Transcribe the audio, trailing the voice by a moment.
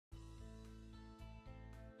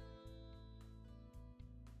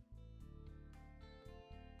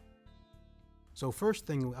So first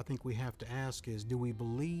thing I think we have to ask is, do we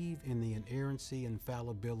believe in the inerrancy and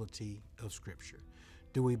infallibility of Scripture?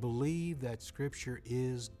 Do we believe that Scripture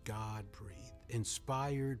is God-breathed,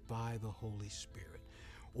 inspired by the Holy Spirit?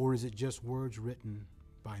 Or is it just words written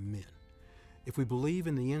by men? If we believe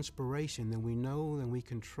in the inspiration, then we know and we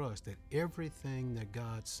can trust that everything that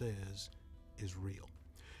God says is real.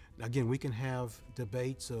 Again, we can have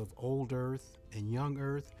debates of old earth and young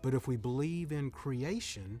earth, but if we believe in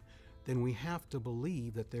creation, then we have to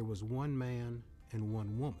believe that there was one man and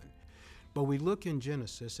one woman. But we look in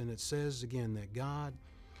Genesis and it says again that God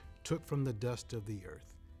took from the dust of the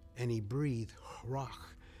earth and he breathed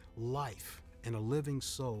ruach, life, and a living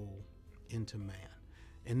soul into man.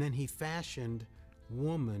 And then he fashioned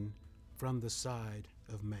woman from the side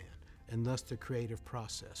of man, and thus the creative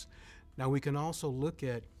process. Now we can also look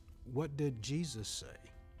at, what did Jesus say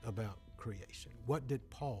about creation? What did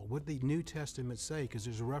Paul, what did the New Testament say? Because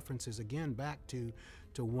there's references again back to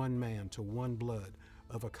one man, to one blood,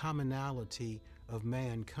 of a commonality of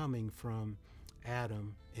man coming from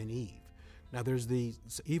Adam and Eve. Now there's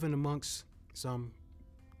even amongst some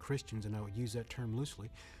Christians, and I would use that term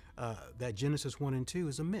loosely, that Genesis 1 and 2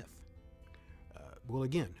 is a myth. Well,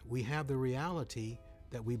 again, we have the reality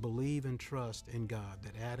that we believe and trust in God,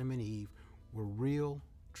 that Adam and Eve were real,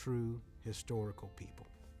 true, historical people.